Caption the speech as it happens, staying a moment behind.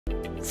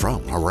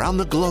from around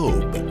the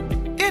globe.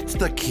 It's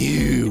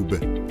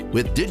theCUBE,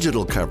 with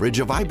digital coverage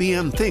of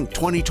IBM Think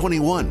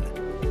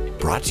 2021.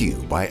 Brought to you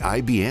by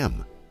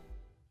IBM.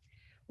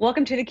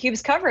 Welcome to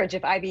theCUBE's coverage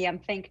of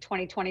IBM Think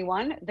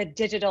 2021, the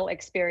digital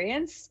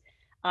experience.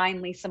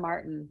 I'm Lisa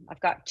Martin.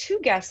 I've got two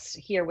guests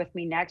here with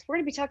me next. We're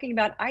going to be talking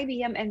about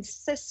IBM and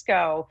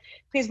Cisco.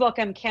 Please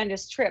welcome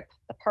Kandyce Tripp,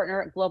 the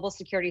partner at Global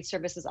Security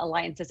Services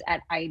Alliances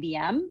at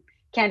IBM.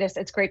 Kandyce,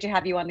 it's great to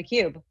have you on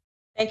theCUBE.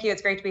 Thank you,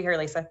 it's great to be here,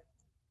 Lisa.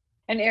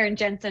 And Erin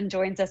Jensen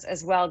joins us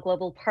as well,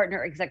 Global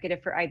Partner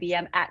Executive for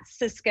IBM at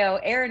Cisco.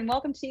 Erin,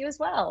 welcome to you as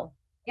well.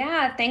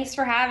 Yeah, thanks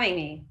for having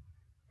me.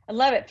 I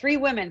love it. 3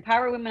 women,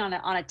 power women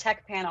on a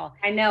tech panel.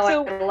 I know,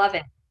 so, I love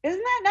it.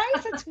 Isn't that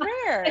nice? It's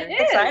rare. It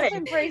is. Let's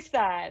embrace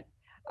that.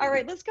 All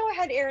right, let's go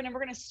ahead, Erin, and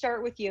we're going to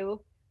start with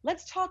you.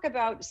 Let's talk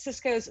about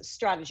Cisco's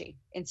strategy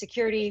in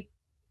security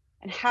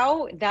and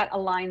how that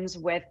aligns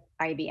with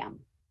IBM.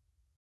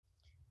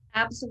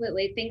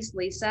 Absolutely. Thanks,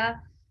 Lisa.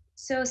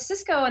 So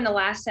Cisco in the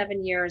last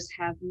 7 years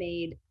have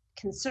made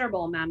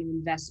considerable amount of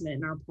investment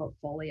in our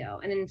portfolio.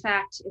 And in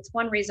fact, it's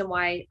one reason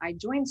why I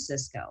joined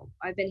Cisco.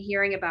 I've been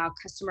hearing about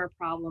customer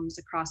problems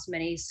across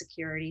many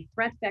security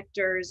threat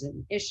vectors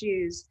and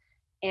issues,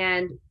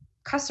 and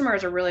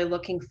customers are really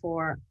looking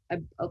for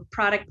a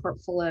product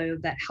portfolio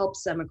that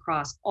helps them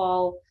across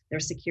all their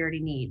security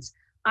needs.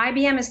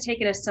 IBM has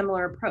taken a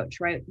similar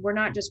approach, right? We're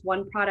not just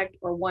one product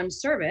or one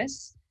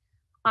service.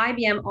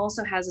 IBM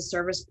also has a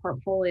service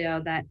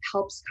portfolio that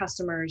helps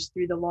customers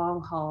through the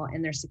long haul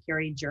in their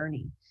security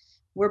journey.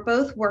 We're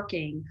both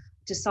working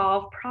to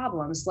solve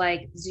problems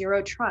like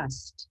zero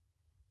trust,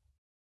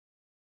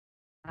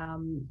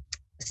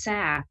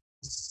 SaaS,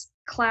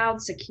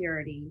 cloud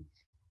security,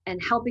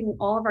 and helping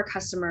all of our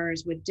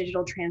customers with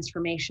digital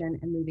transformation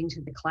and moving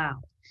to the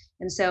cloud.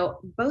 And so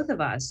both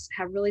of us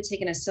have really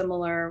taken a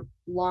similar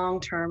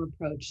long-term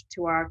approach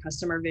to our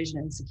customer vision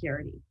and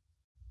security.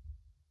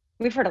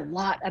 We've heard a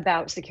lot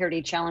about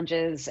security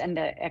challenges and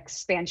the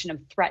expansion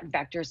of threat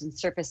vectors and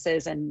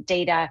surfaces and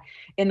data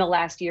in the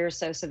last year or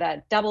so. So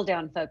that double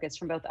down focus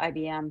from both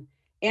IBM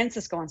and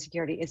Cisco on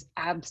security is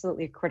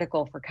absolutely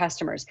critical for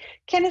customers.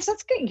 Kandyce,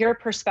 let's get your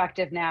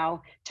perspective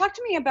now. Talk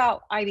to me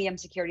about IBM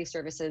Security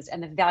Services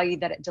and the value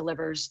that it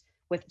delivers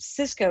with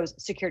Cisco's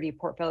security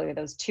portfolio,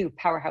 those two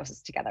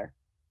powerhouses together.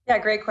 Yeah,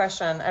 great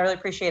question. I really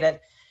appreciate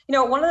it. You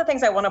know, one of the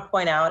things I want to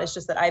point out is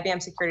just that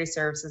IBM Security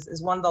Services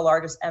is one of the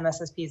largest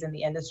MSSPs in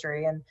the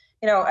industry. And,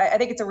 you know, I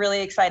think it's a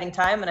really exciting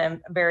time and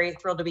I'm very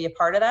thrilled to be a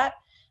part of that.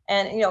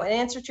 And, you know, in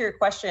answer to your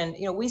question,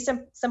 you know, we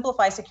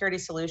simplify security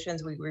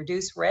solutions, we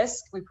reduce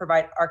risk, we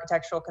provide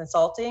architectural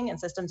consulting and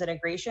systems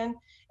integration,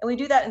 and we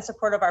do that in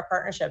support of our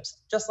partnerships,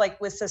 just like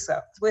with Cisco,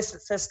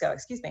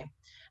 excuse me.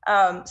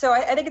 So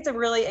I think it's a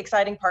really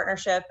exciting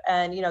partnership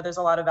and, you know, there's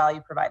a lot of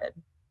value provided.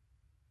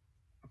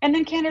 And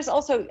then Kandyce,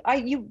 also,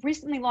 you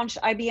recently launched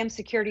IBM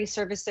Security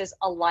Services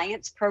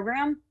Alliance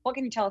program. What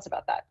can you tell us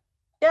about that?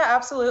 Yeah,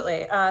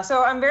 absolutely.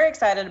 So I'm very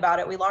excited about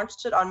it. We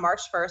launched it on March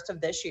 1st of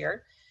this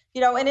year.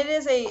 You know, and it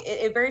is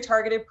a very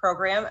targeted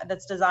program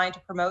that's designed to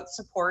promote,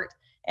 support,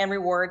 and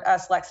reward a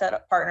select set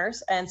of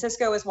partners. And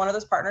Cisco is one of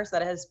those partners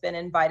that has been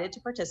invited to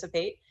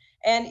participate.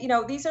 And, you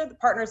know, these are the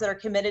partners that are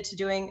committed to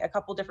doing a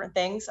couple different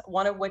things,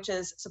 one of which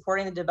is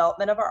supporting the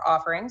development of our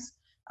offerings.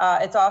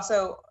 It's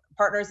also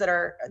partners that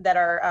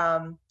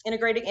are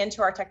integrating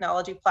into our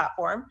technology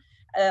platform.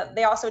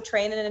 They also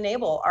train and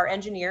enable our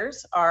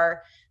engineers,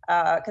 our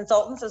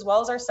consultants, as well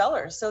as our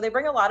sellers. So they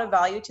bring a lot of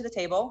value to the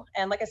table.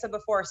 And like I said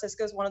before,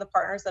 Cisco is one of the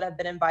partners that have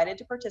been invited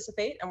to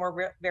participate, and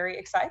we're very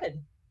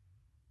excited.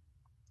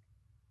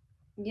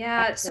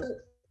 Yeah, so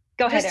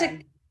go ahead, just Erin.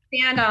 to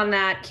expand on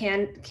that,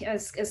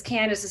 as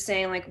Kandyce is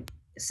saying, like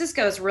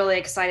Cisco is really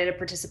excited to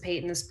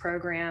participate in this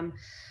program.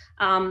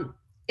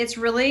 It's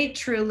really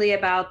truly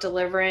about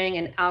delivering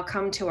an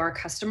outcome to our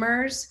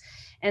customers.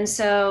 And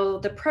so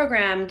the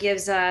program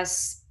gives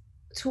us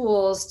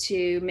tools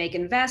to make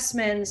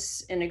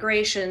investments,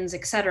 integrations,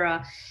 et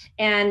cetera.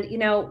 And, you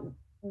know,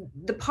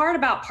 the part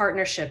about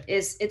partnership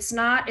is it's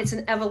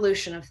an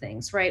evolution of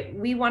things, right?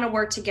 We want to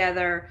work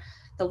together.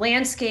 The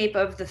landscape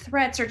of the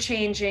threats are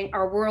changing,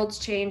 our world's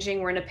changing,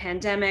 we're in a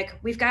pandemic.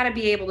 We've got to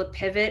be able to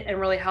pivot and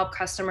really help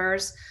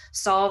customers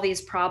solve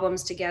these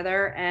problems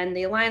together. And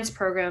the Alliance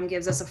program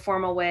gives us a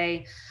formal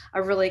way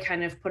of really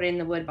kind of putting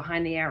the wood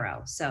behind the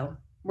arrow. So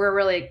we're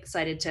really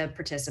excited to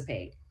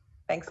participate.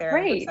 Thanks, Erin.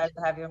 Great. We're excited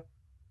to have you.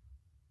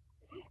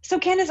 So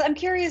Kandyce, I'm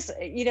curious,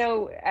 you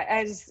know,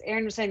 as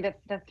Erin was saying, that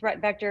the threat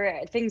vector,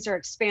 things are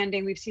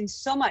expanding. We've seen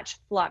so much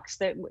flux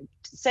that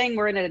saying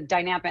we're in a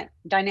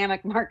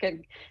dynamic market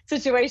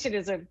situation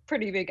is a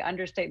pretty big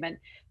understatement.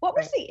 What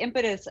was the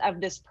impetus of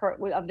this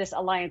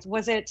alliance?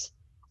 Was it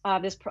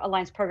this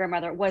alliance program,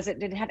 rather?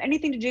 Did it have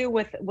anything to do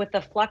with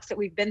the flux that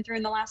we've been through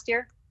in the last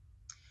year?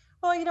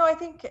 Well, you know, I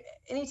think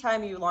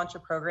anytime you launch a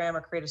program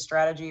or create a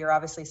strategy, you're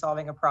obviously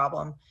solving a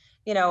problem.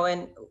 You know,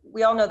 and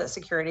we all know that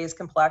security is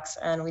complex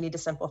and we need to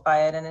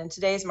simplify it. And in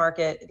today's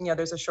market, you know,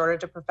 there's a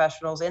shortage of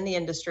professionals in the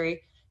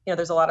industry.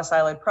 there's a lot of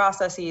siloed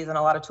processes and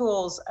a lot of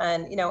tools.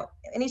 And,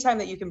 anytime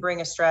that you can bring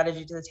a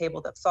strategy to the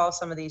table that solves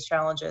some of these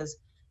challenges,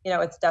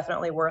 it's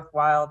definitely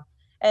worthwhile.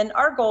 And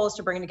our goal is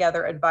to bring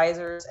together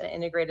advisors and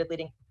integrated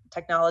leading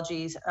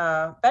technologies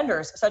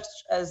vendors, such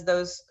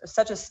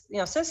as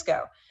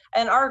Cisco.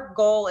 And our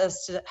goal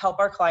is to help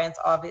our clients,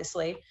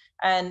 obviously.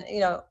 And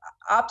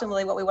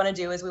optimally, what we want to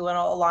do is we want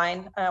to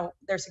align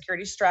their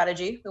security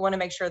strategy. We want to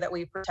make sure that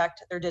we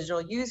protect their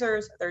digital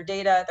users, their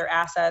data, their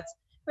assets.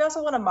 We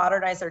also want to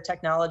modernize their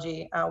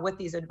technology with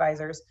these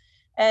advisors.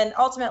 And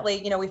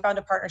ultimately, we found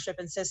a partnership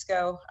in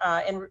Cisco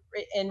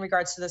in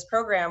regards to this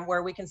program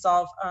where we can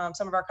solve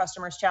some of our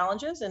customers'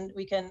 challenges, and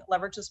we can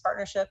leverage this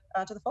partnership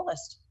to the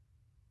fullest.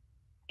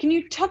 Can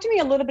you talk to me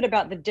a little bit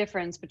about the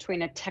difference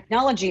between a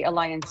technology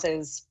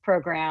alliances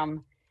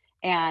program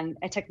and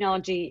a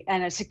technology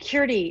and a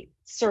security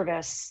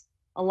service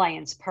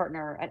alliance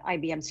partner at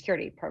IBM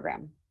security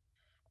program?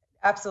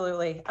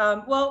 Absolutely.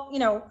 Well,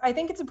 I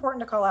think it's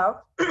important to call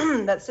out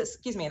that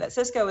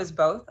Cisco is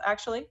both,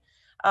 actually.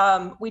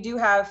 We do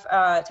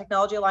have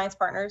technology alliance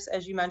partners,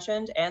 as you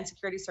mentioned, and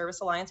security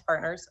service alliance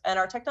partners. And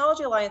our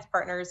technology alliance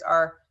partners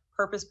are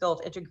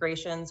purpose-built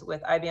integrations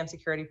with IBM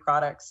security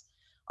products.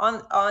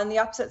 On the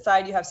opposite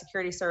side, you have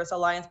security service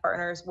alliance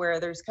partners where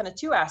there's kind of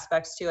two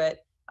aspects to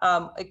it.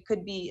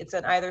 It's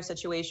an either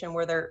situation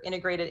where they're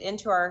integrated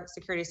into our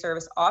security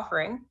service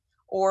offering,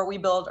 or we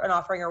build an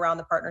offering around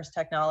the partner's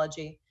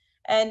technology.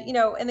 And,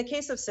 in the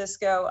case of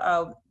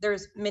Cisco,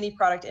 there's many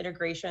product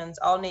integrations.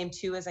 I'll name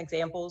two as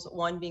examples,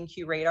 one being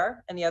QRadar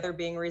and the other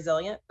being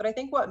Resilient. But I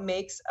think what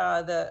makes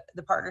the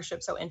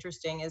partnership so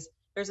interesting is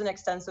there's an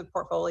extensive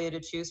portfolio to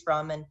choose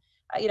from. And,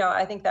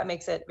 I think that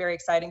makes it very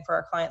exciting for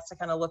our clients to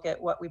kind of look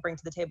at what we bring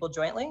to the table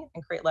jointly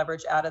and create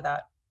leverage out of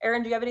that.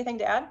 Erin, do you have anything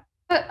to add?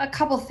 A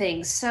couple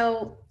things.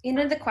 So,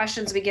 the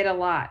questions we get a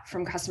lot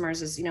from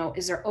customers is,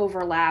 is there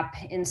overlap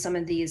in some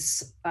of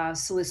these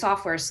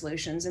software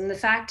solutions? And the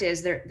fact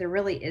is there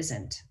really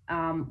isn't.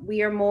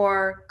 We are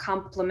more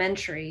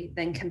complementary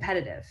than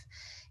competitive.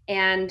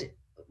 And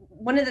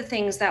one of the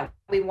things that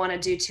we want to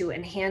do to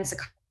enhance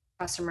the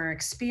customer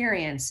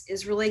experience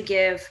is really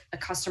give a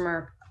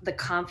customer the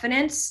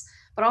confidence,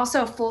 but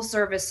also a full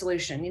service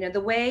solution.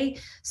 The way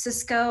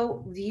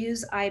Cisco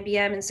views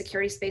IBM in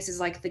security space is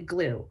like the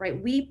glue,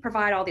 right? We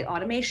provide all the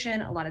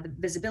automation, a lot of the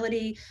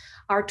visibility.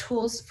 Our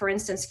tools, for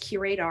instance,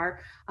 QRadar,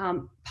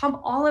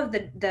 pump all of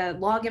the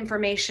log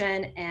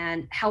information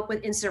and help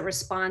with incident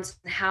response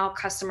and how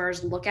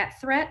customers look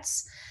at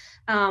threats.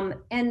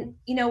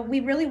 We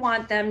really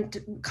want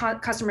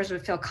customers to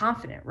feel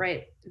confident,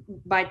 right,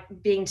 by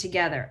being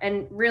together.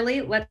 And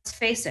really, let's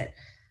face it,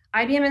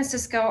 IBM and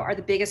Cisco are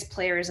the biggest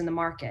players in the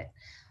market.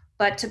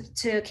 But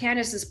to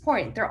Kandyce's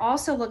point, they're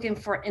also looking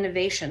for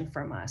innovation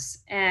from us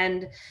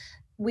and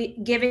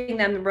giving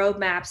them the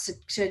roadmaps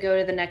to go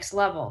to the next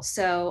level.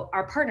 So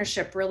our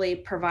partnership really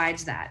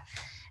provides that.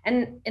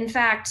 And in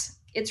fact,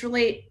 it's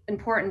really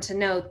important to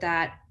note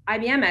that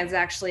IBM is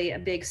actually a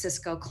big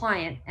Cisco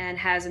client and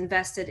has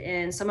invested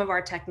in some of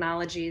our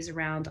technologies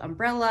around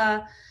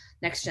Umbrella,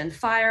 Next-Gen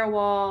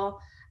Firewall,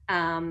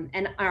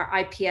 and our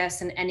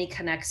IPS and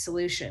AnyConnect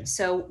solution.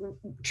 So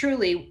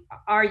truly,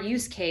 our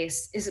use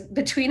case is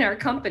between our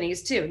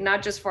companies too,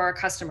 not just for our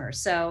customers.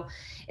 So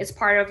it's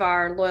part of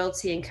our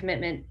loyalty and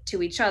commitment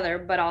to each other,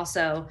 but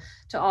also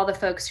to all the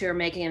folks who are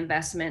making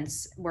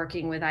investments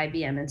working with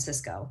IBM and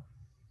Cisco.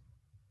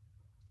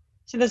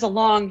 So there's a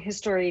long,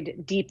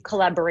 historied, deep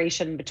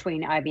collaboration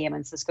between IBM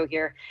and Cisco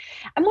here.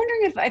 I'm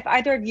wondering if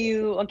either of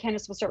you,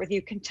 Kandyce, we'll start with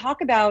you, can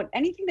talk about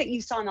anything that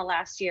you saw in the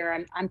last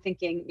year. I'm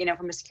thinking,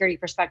 from a security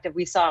perspective,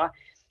 we saw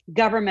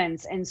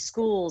governments and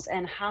schools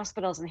and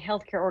hospitals and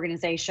healthcare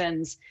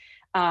organizations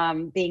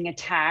being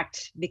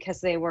attacked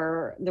because there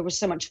was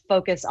so much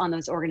focus on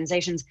those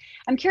organizations.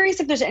 I'm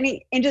curious if there's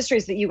any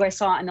industries that you guys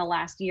saw in the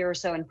last year or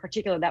so in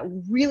particular that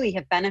really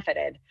have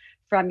benefited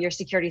from your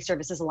Security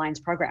Services Alliance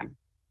program.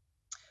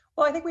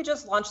 Well, I think we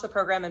just launched the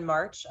program in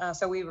March,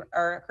 so we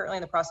are currently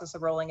in the process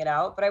of rolling it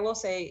out. But I will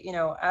say,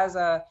 as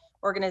a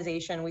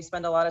organization, we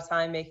spend a lot of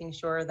time making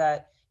sure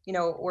that,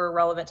 we're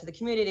relevant to the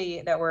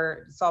community, that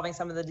we're solving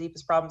some of the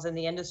deepest problems in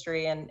the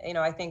industry. And,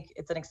 I think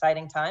it's an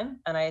exciting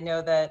time. And I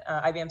know that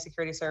IBM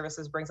Security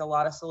Services brings a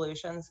lot of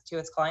solutions to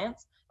its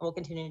clients, and will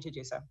continue to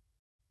do so.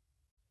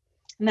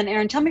 And then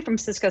Erin, tell me from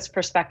Cisco's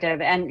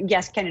perspective, and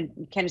yes,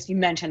 Kandyce, you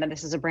mentioned that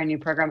this is a brand new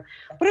program.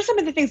 What are some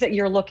of the things that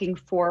you're looking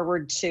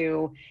forward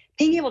to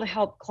being able to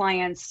help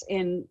clients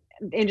in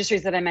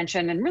industries that I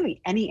mentioned, and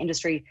really any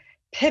industry,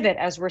 pivot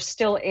as we're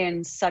still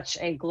in such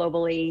a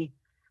globally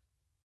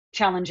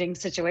challenging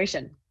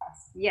situation?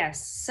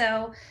 Yes.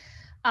 So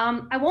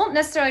I won't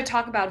necessarily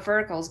talk about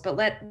verticals, but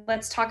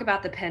let's talk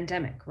about the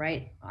pandemic,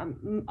 right?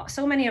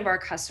 So many of our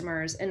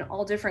customers in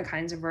all different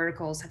kinds of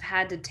verticals have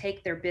had to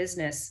take their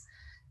business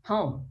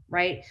home,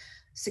 right?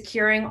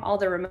 securing all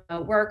the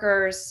remote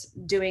workers,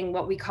 doing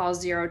what we call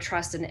zero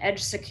trust and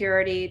edge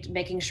security,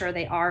 making sure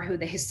they are who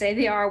they say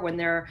they are when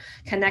they're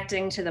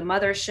connecting to the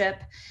mothership.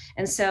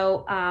 And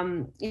so,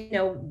 you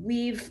know,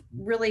 we've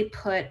really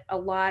put a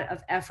lot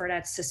of effort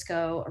at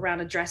Cisco around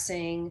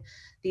addressing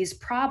these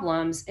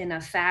problems in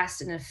a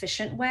fast and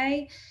efficient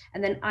way.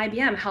 And then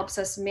IBM helps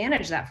us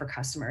manage that for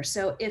customers.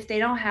 So if they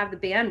don't have the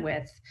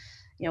bandwidth,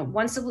 you know,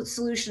 once the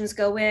solutions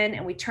go in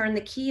and we turn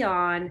the key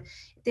on,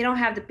 if they don't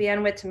have the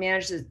bandwidth to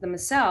manage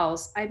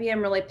themselves,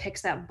 IBM really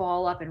picks that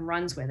ball up and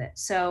runs with it.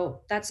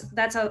 So that's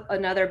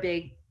another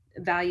big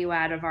value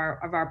add of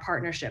our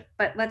partnership.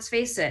 But let's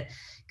face it,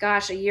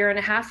 gosh, a year and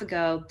a half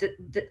ago,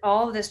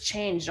 all of this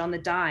changed on the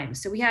dime.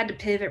 So we had to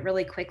pivot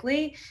really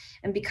quickly.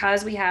 And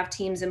because we have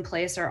teams in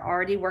place that are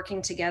already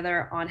working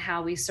together on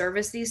how we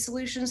service these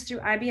solutions through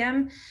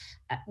IBM,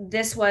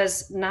 this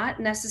was not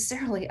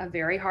necessarily a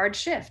very hard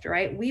shift,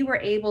 right? We were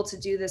able to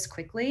do this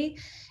quickly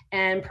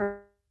and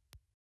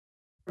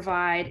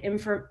provide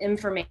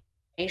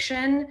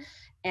information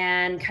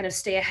and kind of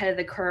stay ahead of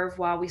the curve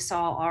while we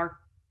saw our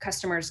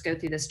customers go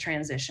through this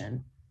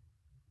transition.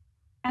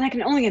 And I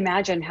can only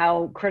imagine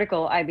how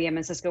critical IBM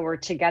and Cisco were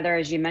together.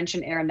 As you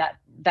mentioned, Erin,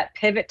 that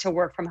pivot to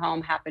work from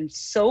home happened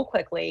so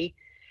quickly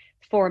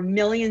for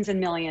millions and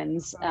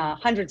millions,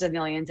 hundreds of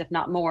millions, if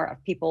not more,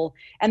 of people.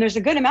 And there's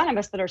a good amount of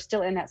us that are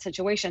still in that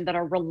situation that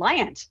are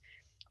reliant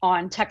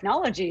on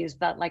technologies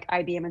that like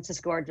IBM and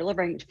Cisco are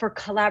delivering for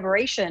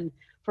collaboration,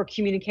 for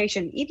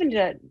communication, even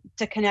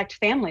to connect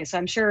families. So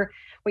I'm sure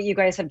what you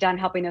guys have done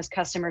helping those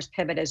customers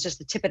pivot is just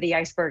the tip of the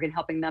iceberg and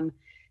helping them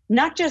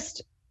not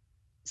just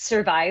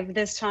survive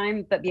this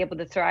time, but be able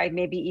to thrive,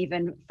 maybe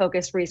even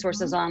focus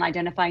resources on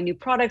identifying new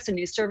products and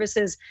new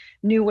services,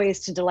 new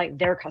ways to delight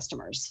their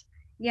customers.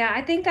 Yeah,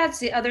 I think that's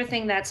the other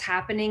thing that's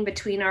happening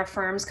between our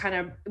firms kind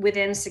of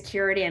within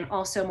security and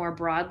also more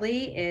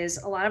broadly is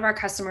a lot of our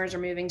customers are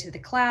moving to the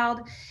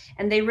cloud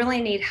and they really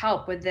need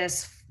help with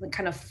this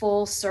kind of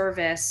full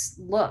service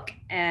look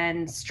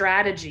and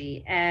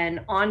strategy and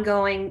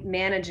ongoing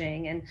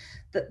managing and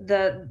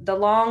the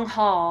long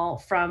haul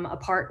from a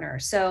partner.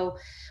 So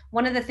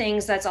one of the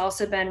things that's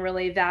also been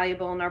really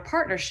valuable in our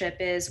partnership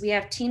is we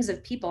have teams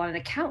of people on an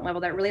account level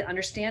that really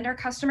understand our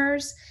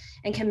customers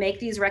and can make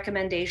these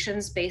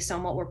recommendations based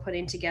on what we're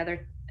putting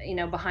together, you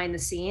know, behind the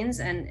scenes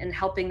and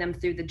helping them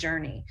through the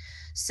journey.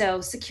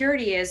 So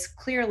security is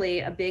clearly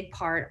a big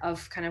part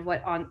of kind of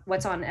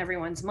what's on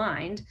everyone's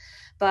mind.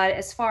 But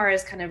as far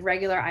as kind of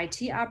regular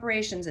IT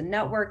operations and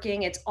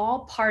networking, it's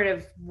all part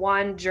of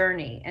one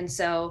journey. And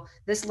so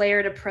this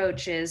layered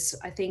approach is,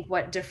 I think,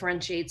 what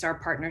differentiates our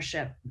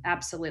partnership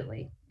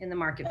absolutely in the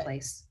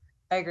marketplace.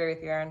 I agree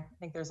with you, Erin. I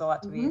think there's a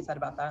lot to be said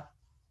about that.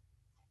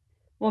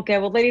 Well, good.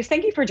 Well, ladies,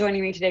 thank you for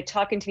joining me today,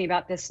 talking to me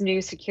about this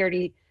new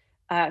Security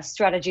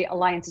Strategy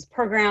Alliances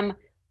program,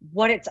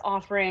 what it's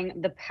offering,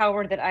 the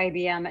power that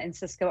IBM and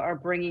Cisco are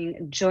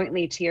bringing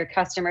jointly to your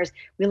customers.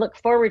 We look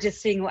forward to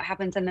seeing what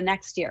happens in the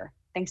next year.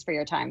 Thanks for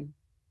your time.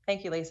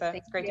 Thank you, Lisa.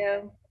 Thank It's great.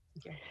 you.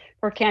 Thank you.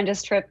 For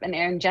Kandyce Tripp and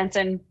Erin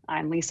Jensen,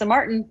 I'm Lisa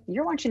Martin.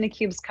 You're watching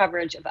theCUBE's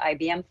coverage of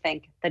IBM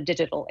Think, the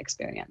digital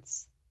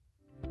experience.